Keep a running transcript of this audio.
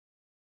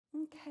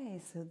Okay,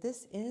 so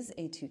this is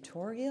a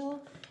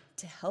tutorial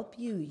to help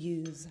you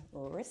use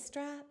wrist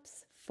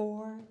straps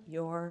for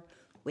your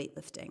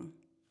weightlifting.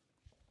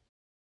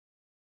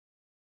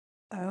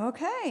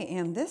 Okay,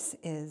 and this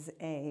is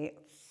a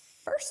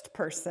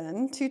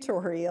first-person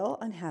tutorial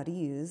on how to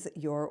use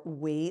your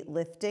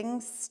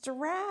weightlifting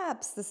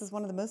straps. This is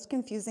one of the most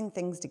confusing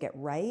things to get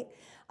right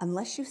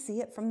unless you see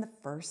it from the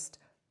first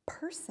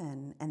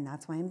person, and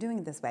that's why I'm doing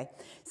it this way.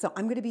 So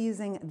I'm going to be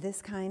using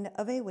this kind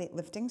of a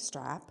weightlifting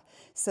strap.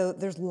 So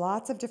there's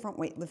lots of different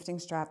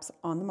weightlifting straps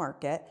on the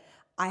market.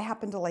 I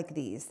happen to like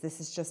these. This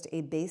is just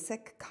a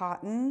basic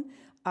cotton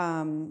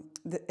from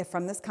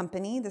this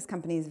company. This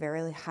company is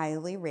very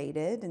highly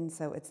rated, and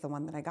so it's the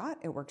one that I got.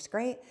 It works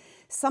great.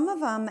 Some of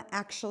them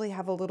actually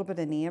have a little bit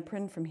of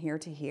neoprene from here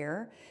to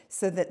here,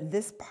 so that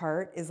this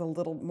part is a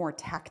little more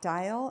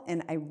tactile,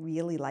 and I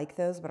really like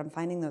those, but I'm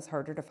finding those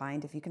harder to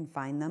find. If you can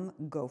find them,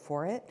 go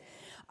for it.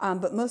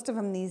 But most of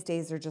them these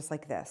days are just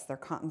like this. They're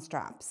cotton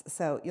straps.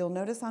 So you'll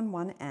notice on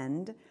one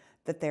end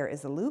that there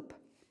is a loop,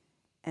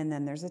 and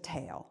then there's a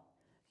tail.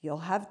 You'll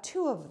have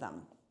two of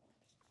them.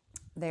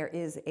 There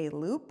is a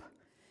loop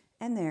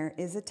and there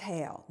is a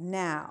tail.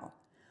 Now,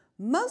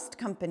 most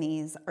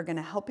companies are going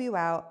to help you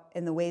out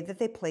in the way that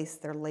they place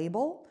their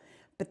label,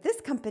 but this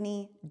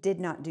company did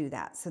not do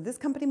that. So this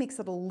company makes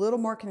it a little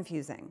more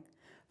confusing.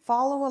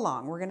 Follow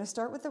along. We're going to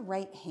start with the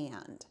right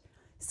hand.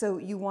 So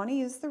you want to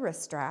use the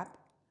wrist strap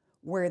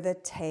where the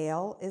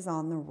tail is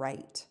on the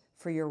right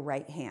for your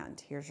right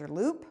hand. Here's your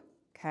loop,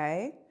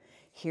 okay?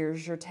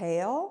 Here's your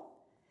tail.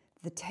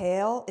 The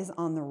tail is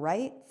on the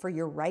right for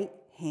your right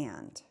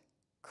hand.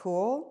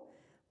 Cool.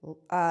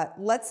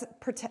 Let's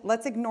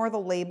ignore the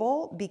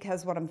label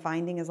because what I'm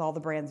finding is all the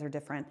brands are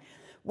different.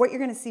 What you're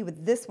going to see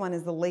with this one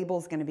is the label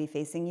is going to be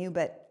facing you,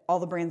 but all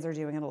the brands are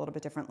doing it a little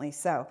bit differently.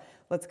 So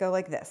let's go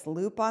like this.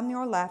 Loop on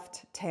your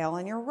left, tail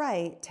on your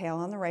right. Tail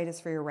on the right is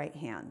for your right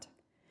hand.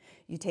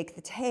 You take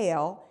the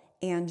tail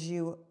and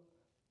you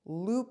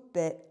loop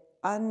it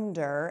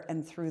under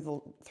and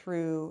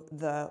through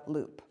the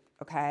loop,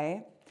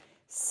 okay?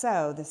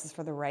 So this is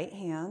for the right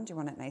hand. You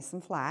want it nice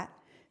and flat.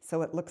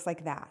 So it looks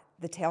like that.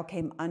 The tail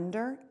came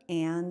under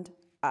and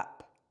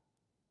up.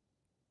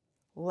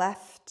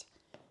 Left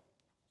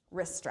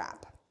wrist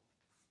strap.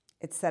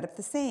 It's set up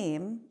the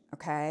same,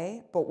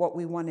 okay? But what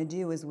we want to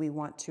do is we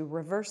want to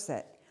reverse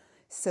it.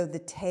 So the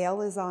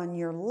tail is on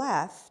your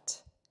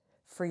left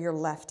for your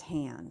left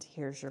hand.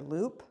 Here's your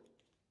loop.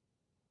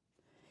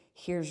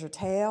 Here's your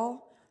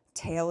tail.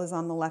 Tail is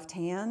on the left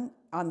hand,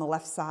 on the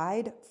left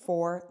side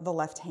for the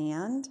left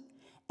hand.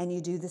 And you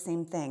do the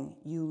same thing.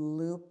 You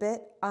loop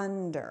it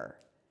under,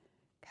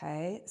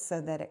 okay,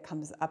 so that it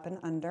comes up and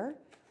under,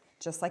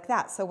 just like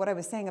that. So what I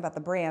was saying about the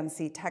brand,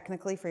 see,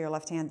 technically for your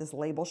left hand, this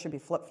label should be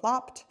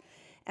flip-flopped,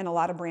 and a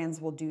lot of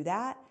brands will do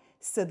that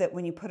so that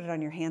when you put it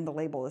on your hand, the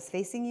label is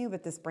facing you,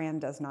 but this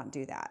brand does not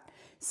do that.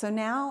 So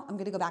now I'm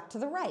gonna go back to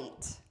the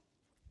right.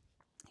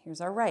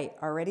 Here's our right,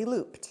 already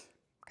looped,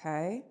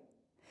 okay?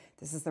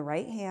 This is the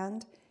right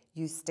hand.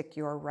 You stick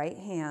your right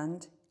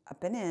hand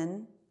up and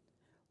in,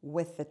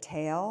 with the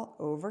tail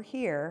over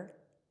here,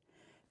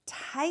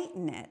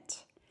 tighten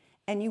it,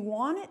 and you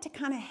want it to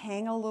kind of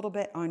hang a little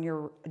bit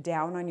on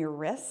down on your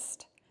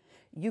wrist.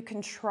 You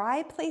can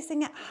try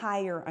placing it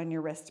higher on your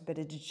wrist, but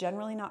it's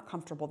generally not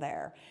comfortable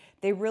there.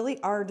 They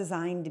really are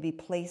designed to be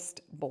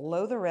placed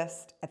below the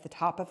wrist at the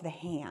top of the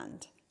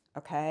hand,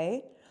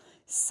 okay?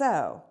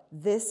 So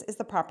this is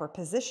the proper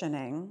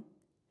positioning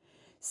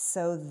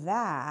so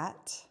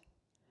that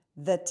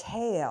the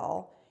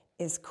tail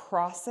is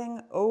crossing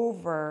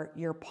over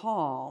your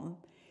palm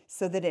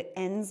so that it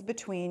ends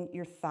between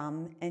your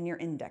thumb and your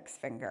index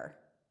finger,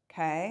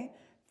 okay?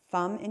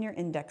 Thumb and your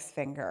index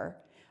finger.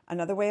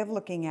 Another way of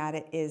looking at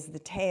it is the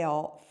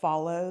tail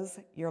follows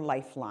your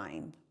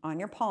lifeline on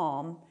your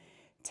palm.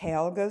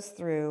 Tail goes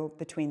through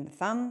between the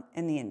thumb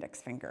and the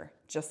index finger,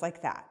 just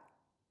like that.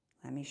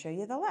 Let me show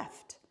you the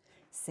left.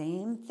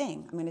 Same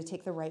thing. I'm gonna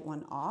take the right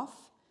one off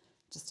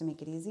just to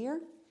make it easier,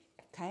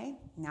 okay?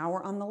 Now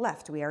we're on the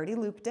left. We already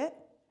looped it.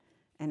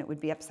 And it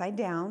would be upside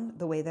down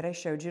the way that I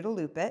showed you to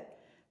loop it.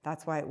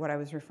 That's what I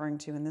was referring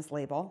to in this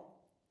label.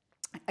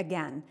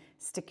 Again,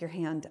 stick your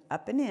hand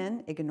up and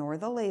in, ignore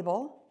the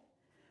label,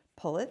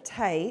 pull it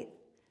tight.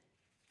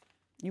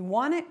 You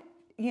want it,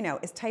 you know,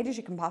 as tight as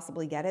you can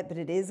possibly get it, but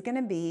it is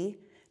gonna be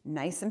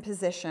nice and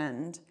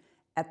positioned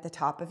at the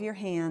top of your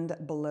hand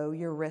below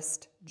your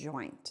wrist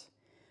joint.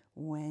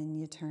 When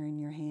you turn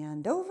your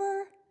hand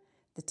over,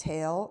 the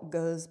tail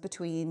goes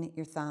between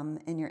your thumb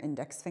and your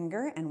index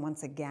finger, and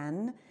once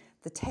again,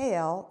 the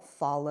tail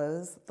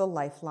follows the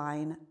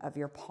lifeline of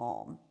your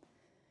palm.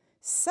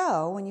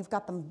 So when you've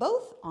got them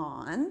both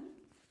on,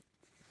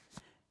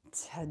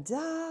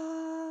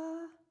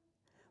 ta-da!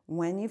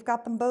 When you've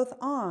got them both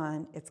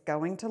on, it's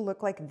going to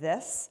look like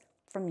this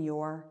from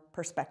your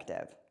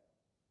perspective.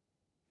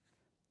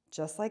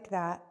 Just like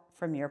that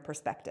from your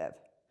perspective.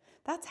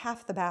 That's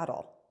half the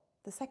battle.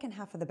 The second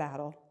half of the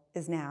battle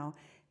is now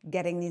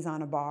getting these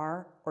on a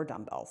bar or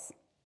dumbbells.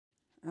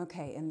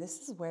 Okay, and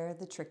this is where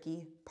the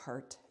tricky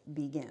part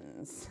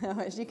begins. So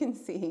as you can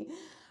see,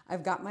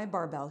 I've got my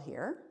barbell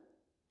here.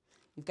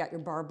 You've got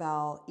your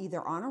barbell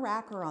either on a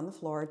rack or on the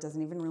floor. It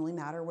doesn't even really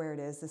matter where it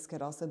is. This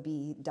could also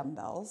be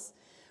dumbbells.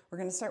 We're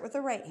gonna start with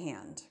the right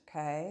hand,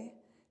 okay?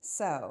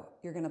 So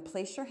you're gonna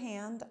place your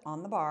hand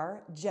on the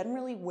bar,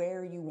 generally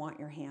where you want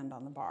your hand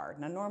on the bar.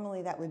 Now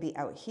normally that would be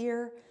out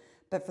here,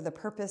 but for the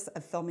purpose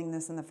of filming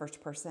this in the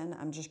first person,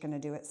 I'm just gonna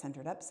do it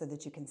centered up so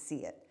that you can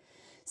see it.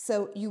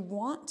 So you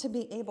want to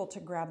be able to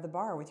grab the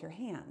bar with your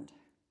hand,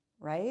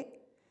 right?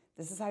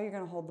 This is how you're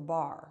gonna hold the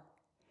bar.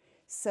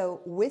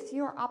 So with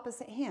your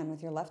opposite hand,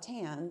 with your left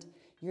hand,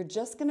 you're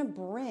just gonna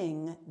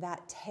bring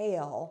that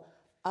tail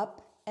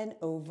up and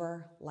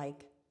over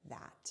like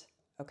that,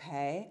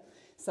 okay?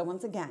 So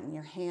once again,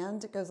 your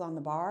hand goes on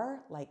the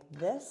bar like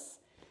this.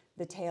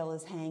 The tail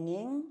is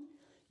hanging.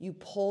 You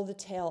pull the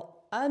tail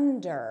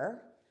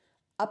under,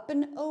 up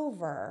and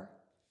over,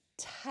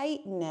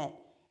 tighten it,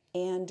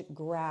 and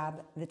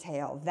grab the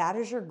tail. That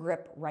is your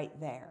grip right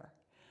there.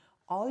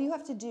 All you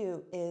have to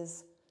do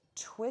is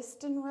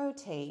twist and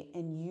rotate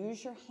and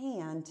use your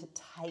hand to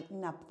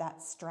tighten up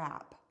that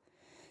strap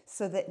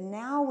so that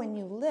now when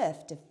you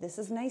lift, if this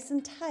is nice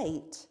and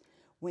tight,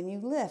 when you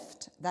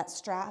lift, that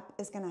strap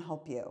is going to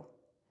help you.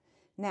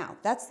 Now,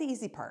 that's the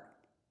easy part.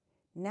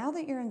 Now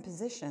that you're in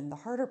position, the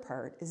harder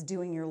part is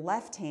doing your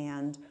left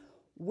hand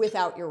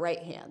without your right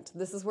hand.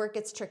 This is where it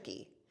gets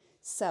tricky.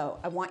 So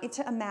I want you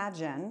to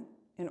imagine,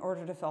 in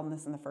order to film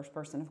this in the first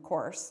person, of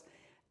course,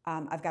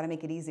 I've got to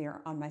make it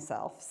easier on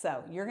myself.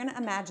 So you're going to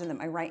imagine that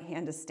my right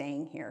hand is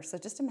staying here. So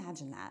just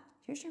imagine that.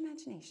 Use your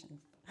imagination.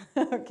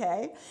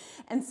 Okay?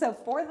 And so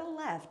for the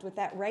left, with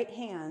that right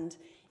hand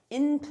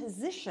in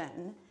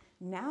position,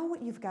 now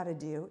what you've got to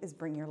do is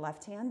bring your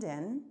left hand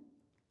in.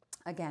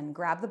 Again,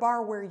 grab the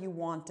bar where you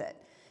want it.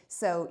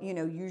 So,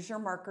 use your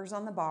markers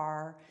on the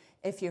bar.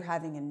 If you're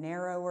having a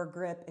narrower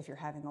grip, if you're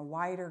having a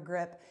wider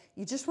grip,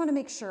 you just want to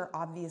make sure,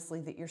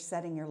 obviously, that you're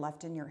setting your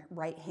left and your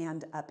right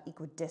hand up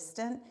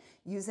equidistant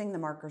using the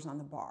markers on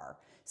the bar.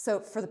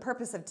 So for the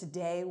purpose of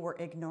today, we're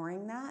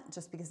ignoring that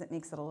just because it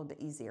makes it a little bit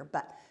easier.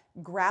 But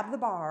grab the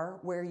bar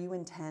where you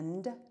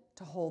intend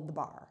to hold the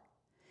bar.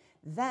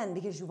 Then,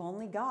 because you've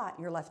only got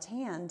your left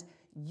hand,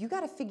 you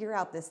got to figure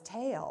out this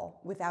tail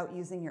without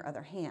using your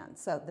other hand.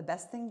 So the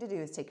best thing to do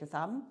is take your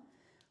thumb,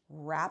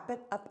 wrap it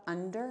up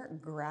under,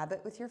 grab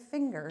it with your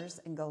fingers,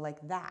 and go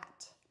like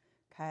that,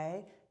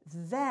 okay?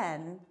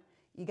 Then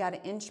you got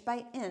to inch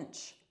by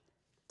inch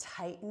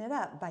tighten it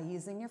up by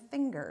using your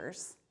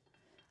fingers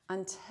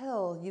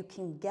until you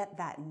can get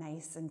that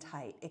nice and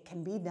tight. It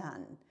can be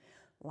done.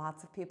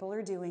 Lots of people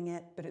are doing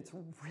it, but it's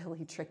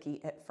really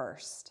tricky at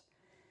first.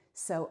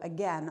 So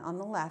again, on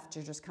the left,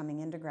 you're just coming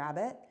in to grab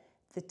it.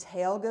 The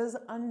tail goes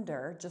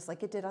under, just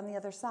like it did on the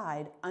other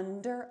side,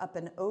 under, up,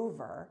 and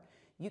over.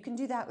 You can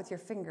do that with your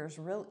fingers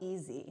real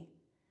easy.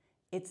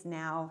 It's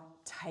now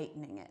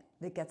tightening it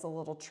that gets a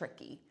little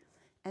tricky.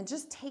 And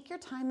just take your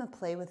time and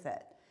play with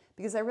it,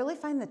 because I really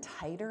find the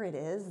tighter it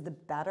is, the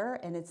better,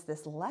 and it's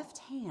this left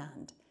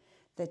hand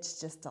that's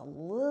just a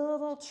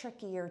little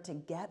trickier to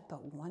get,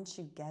 but once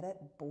you get it,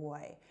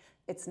 boy,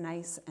 it's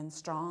nice and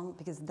strong,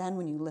 because then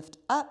when you lift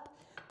up,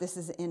 this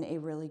is in a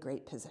really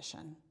great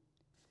position.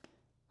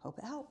 Hope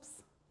it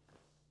helps.